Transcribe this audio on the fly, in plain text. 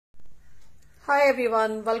Hi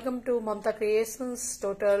everyone, welcome to Mamta Creations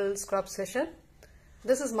Total Scrub Session.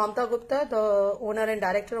 This is Mamta Gupta, the owner and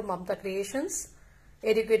director of Mamta Creations,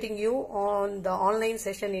 educating you on the online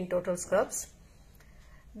session in Total Scrubs.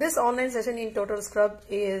 This online session in Total Scrub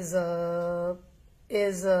is a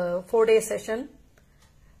 4-day session.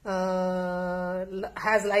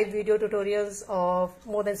 Has live video tutorials of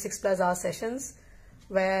more than 6+ hour sessions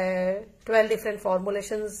where 12 different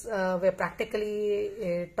formulations were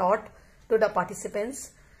practically taught to the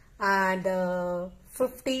participants, and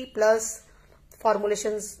 50+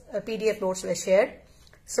 formulations PDF notes were shared.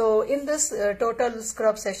 So in this total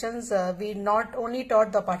scrub sessions, we not only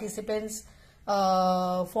taught the participants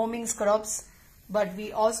foaming scrubs, but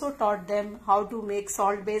we also taught them how to make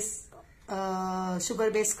salt-based,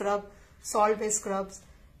 sugar-based scrub, salt-based scrubs,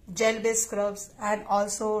 gel-based scrubs, and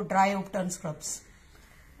also dry Ubtan scrubs.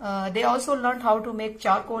 They also learned how to make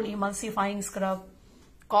charcoal emulsifying scrub,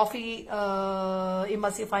 coffee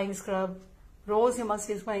emulsifying scrub, rose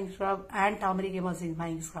emulsifying scrub, and turmeric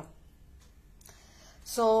emulsifying scrub.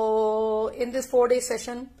 So in this 4-day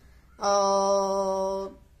session,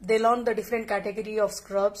 they learned the different category of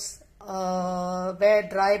scrubs, where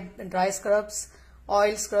dry scrubs,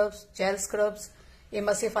 oil scrubs, gel scrubs,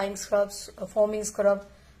 emulsifying scrubs, foaming scrub,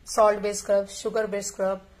 salt-based scrub, sugar-based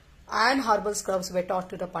scrub, and herbal scrubs were taught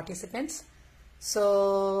to the participants.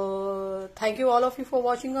 So thank you all of you for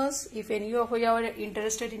watching us. If any of you are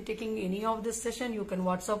interested in taking any of this session, you can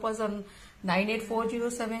WhatsApp us on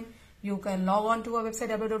 98407. You can log on to our website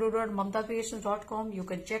www.mamtacreations.com. You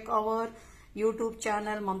can check our YouTube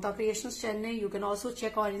channel Mamta Creations Chennai. You can also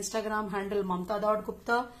check our Instagram handle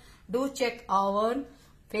mamta.gupta. Do check our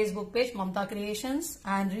Facebook page Mamta Creations,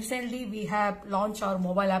 and recently we have launched our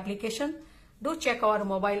mobile application. Do check our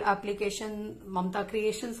mobile application Mamta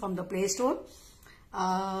Creations from the Play Store.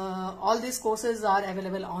 All these courses are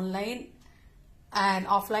available online and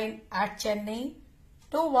offline at Chennai.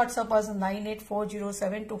 Do WhatsApp us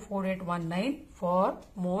 98407 to 4819 for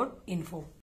more info.